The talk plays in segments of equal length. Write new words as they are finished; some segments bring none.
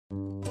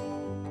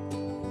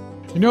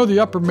You know, the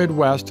upper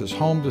Midwest is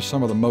home to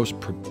some of the most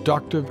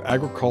productive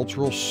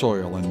agricultural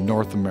soil in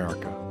North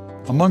America.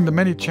 Among the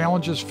many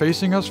challenges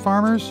facing us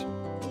farmers,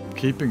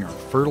 keeping our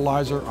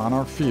fertilizer on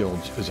our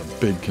fields is a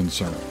big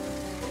concern.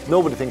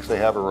 Nobody thinks they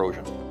have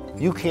erosion.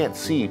 You can't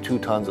see 2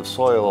 tons of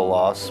soil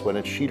loss when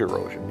it's sheet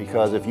erosion,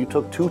 because if you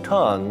took 2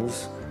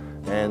 tons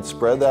and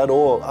spread that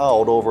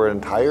out over an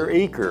entire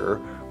acre,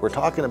 we're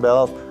talking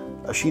about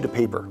a sheet of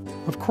paper.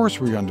 Of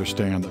course, we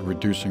understand that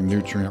reducing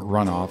nutrient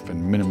runoff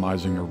and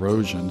minimizing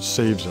erosion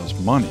saves us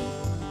money.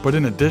 But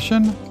in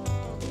addition,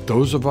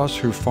 those of us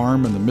who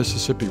farm in the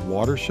Mississippi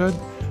watershed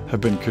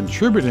have been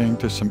contributing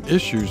to some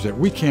issues that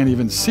we can't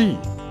even see.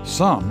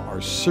 Some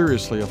are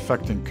seriously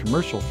affecting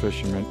commercial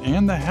fishermen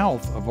and the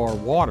health of our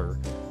water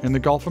in the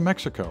Gulf of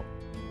Mexico.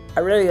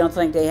 I really don't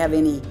think they have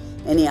any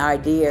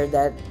idea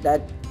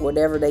that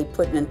whatever they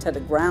put into the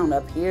ground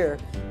up here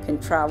can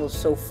travel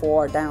so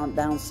far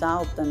down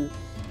south and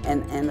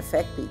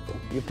affect people.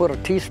 You put a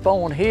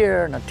teaspoon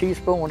here and a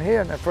teaspoon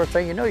here, and the first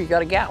thing you know, you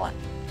got a gallon.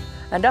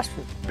 And that's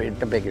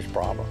the biggest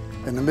problem.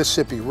 And the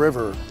Mississippi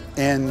River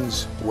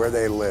ends where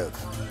they live.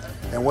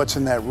 And what's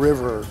in that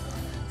river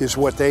is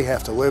what they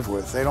have to live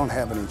with. They don't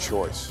have any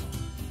choice.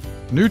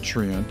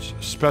 Nutrients,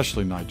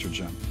 especially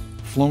nitrogen,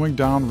 flowing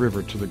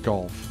downriver to the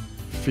Gulf,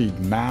 feed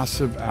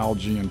massive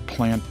algae and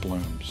plant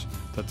blooms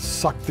that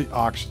suck the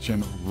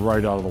oxygen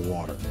right out of the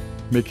water,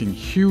 making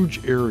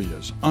huge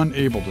areas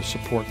unable to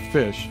support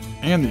fish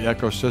and the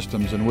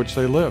ecosystems in which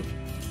they live.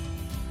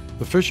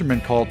 The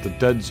fishermen call it the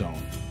dead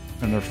zone,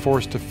 and they're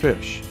forced to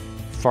fish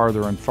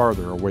farther and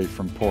farther away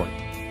from port.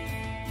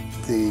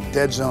 The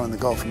dead zone in the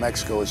Gulf of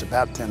Mexico is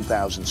about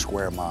 10,000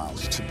 square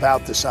miles. It's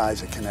about the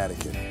size of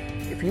Connecticut.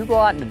 If you go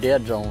out in the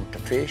dead zone to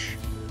fish,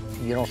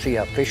 you don't see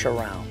a fish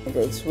around.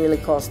 It's really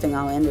costing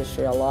our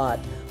industry a lot.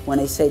 When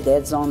they say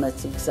dead zone,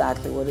 that's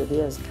exactly what it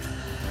is.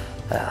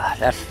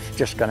 That's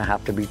just going to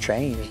have to be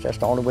changed. That's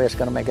the only way it's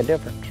going to make a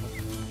difference.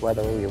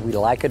 Whether we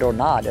like it or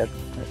not,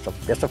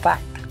 it's a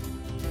fact.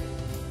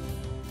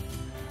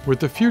 With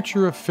the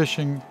future of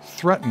fishing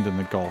threatened in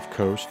the Gulf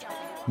Coast,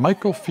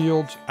 Michael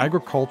Field's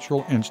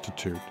Agricultural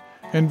Institute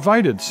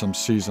invited some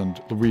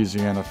seasoned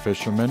Louisiana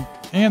fishermen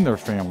and their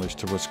families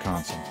to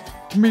Wisconsin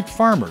to meet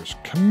farmers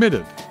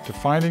committed to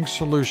finding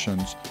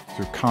solutions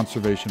through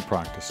conservation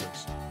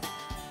practices.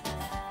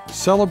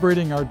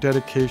 Celebrating our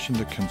dedication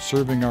to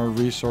conserving our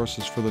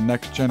resources for the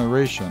next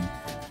generation,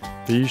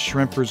 these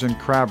shrimpers and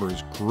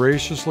crabbers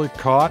graciously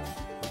caught,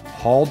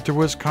 hauled to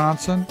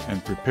Wisconsin,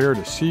 and prepared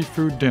a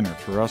seafood dinner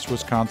for us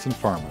Wisconsin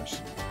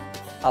farmers.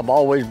 I've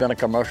always been a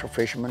commercial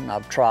fisherman.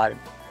 I've tried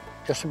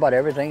just about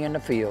everything in the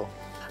field.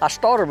 I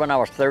started when I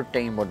was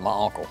 13 with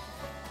my uncle,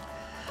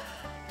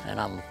 and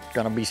I'm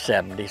gonna be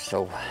 70,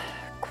 so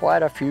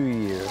quite a few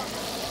years.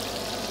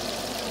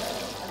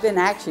 I've been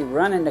actually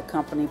running the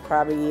company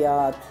probably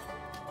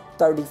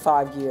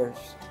 35 years.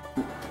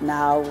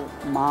 Now,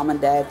 Mom and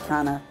Dad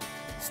kind of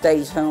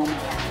stays home.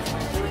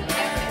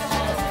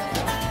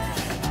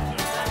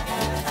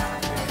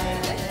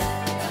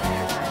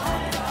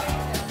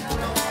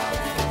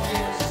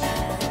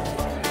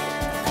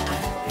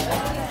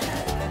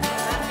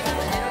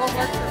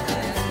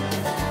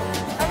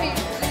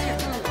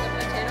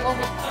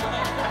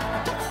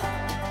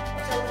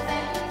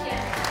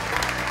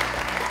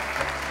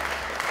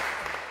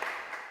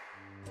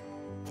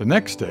 The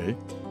next day,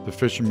 the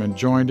fishermen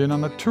joined in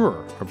on a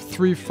tour of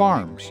 3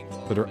 farms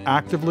that are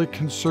actively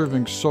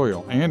conserving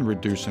soil and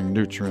reducing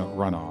nutrient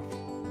runoff.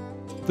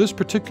 This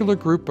particular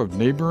group of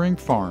neighboring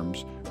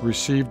farms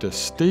received a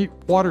state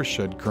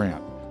watershed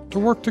grant to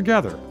work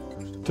together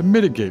to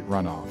mitigate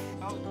runoff.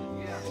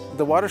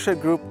 The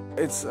watershed group,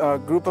 it's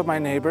a group of my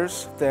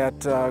neighbors that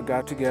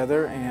got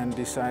together and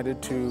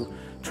decided to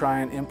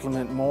try and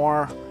implement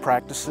more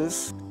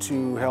practices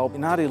to help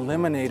not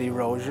eliminate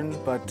erosion,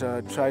 but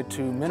try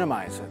to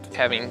minimize it.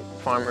 Having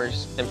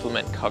farmers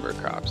implement cover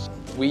crops,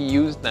 we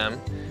use them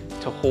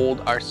to hold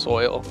our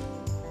soil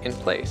in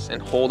place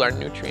and hold our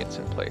nutrients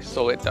in place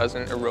so it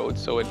doesn't erode,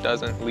 so it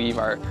doesn't leave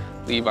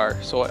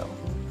our soil.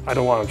 I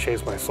don't want to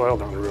chase my soil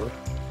down the road.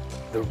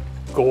 The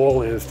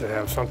goal is to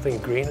have something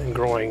green and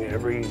growing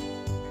every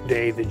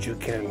day that you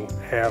can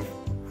have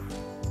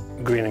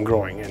green and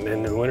growing, and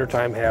in the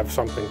wintertime have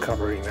something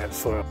covering that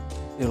soil.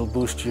 It'll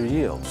boost your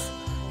yields.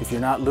 If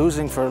you're not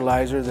losing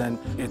fertilizer, then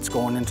it's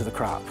going into the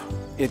crop.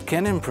 It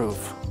can improve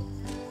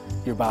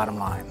your bottom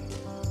line.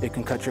 It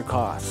can cut your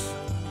costs.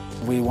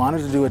 We wanted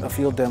to do a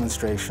field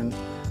demonstration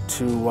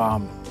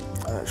to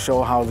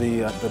show how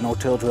the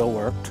no-till drill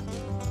worked.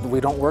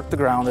 We don't work the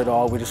ground at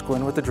all. We just go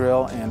in with the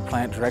drill and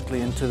plant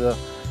directly into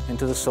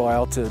the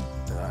soil to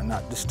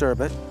not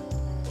disturb it.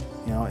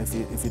 You know, if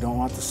you don't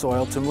want the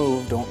soil to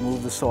move, don't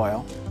move the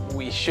soil.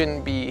 We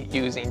shouldn't be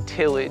using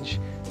tillage,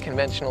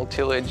 conventional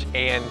tillage,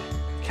 and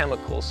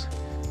chemicals.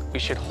 We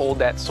should hold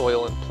that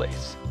soil in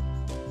place.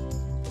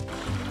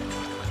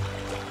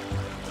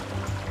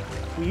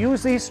 We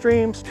use these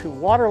streams to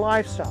water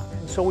livestock,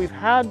 and so we've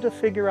had to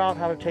figure out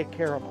how to take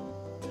care of them.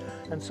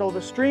 And so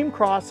the stream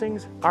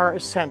crossings are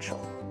essential.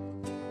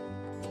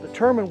 The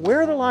determine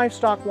where the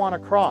livestock want to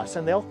cross,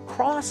 and they'll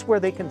cross where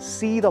they can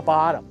see the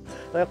bottom.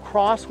 They'll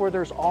cross where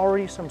there's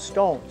already some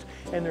stones,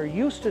 and they're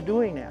used to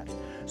doing that.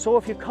 So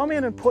if you come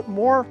in and put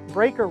more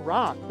breaker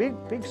rock,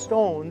 big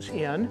stones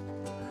in,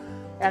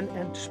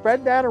 and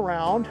spread that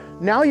around,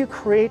 now you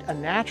create a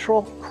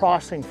natural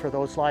crossing for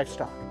those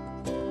livestock.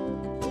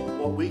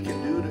 What we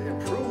can do to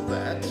improve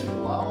that, to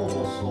allow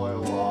those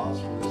soil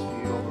loss from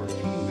this field or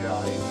team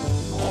value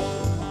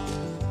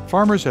also.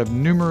 Farmers have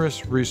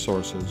numerous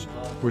resources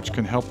which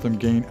can help them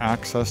gain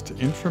access to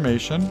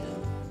information,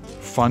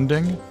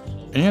 funding,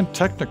 and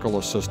technical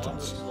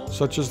assistance,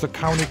 such as the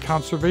County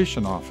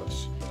Conservation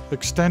Office,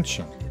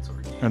 Extension,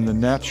 and the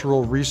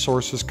Natural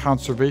Resources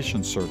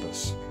Conservation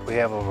Service. We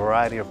have a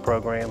variety of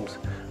programs.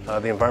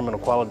 The Environmental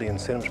Quality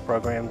Incentives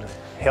Program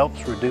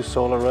helps reduce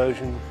soil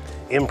erosion,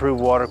 improve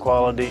water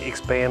quality,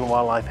 expand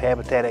wildlife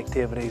habitat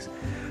activities.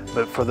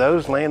 But for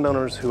those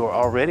landowners who are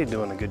already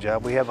doing a good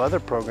job, we have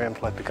other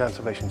programs like the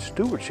Conservation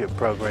Stewardship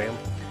Program.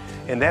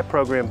 And that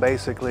program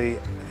basically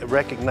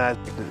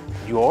recognizes that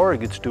you are a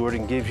good steward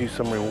and gives you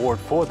some reward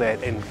for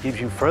that and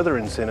gives you further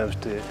incentives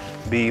to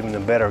be even a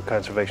better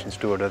conservation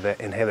steward of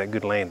that and have that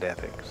good land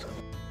ethic. So.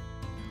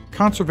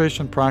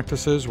 Conservation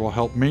practices will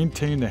help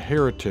maintain the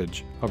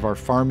heritage of our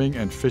farming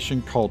and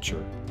fishing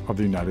culture of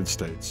the United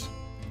States.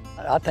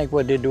 I think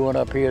what they're doing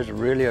up here is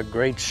really a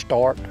great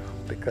start,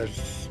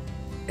 because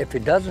if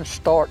it doesn't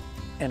start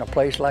in a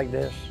place like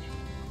this,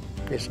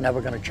 it's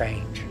never going to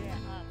change.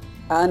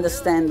 I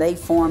understand they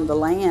formed the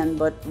land,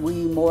 but we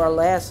more or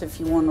less, if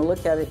you want to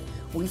look at it,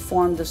 we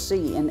formed the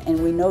sea,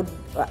 and we know,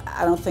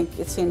 I don't think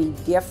it's any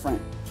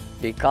different.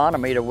 The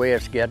economy, the way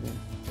it's getting,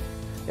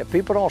 if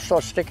people don't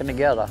start sticking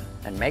together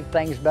and make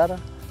things better,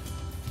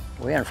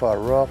 we're in for a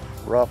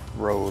rough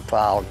road for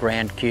our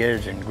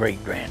grandkids and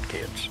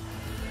great-grandkids.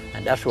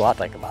 And that's what I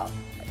think about.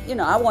 You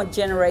know, I want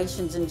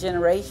generations and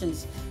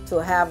generations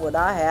to have what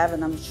I have,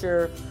 and I'm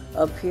sure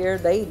up here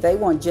they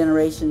want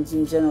generations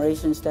and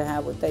generations to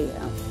have what they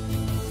have.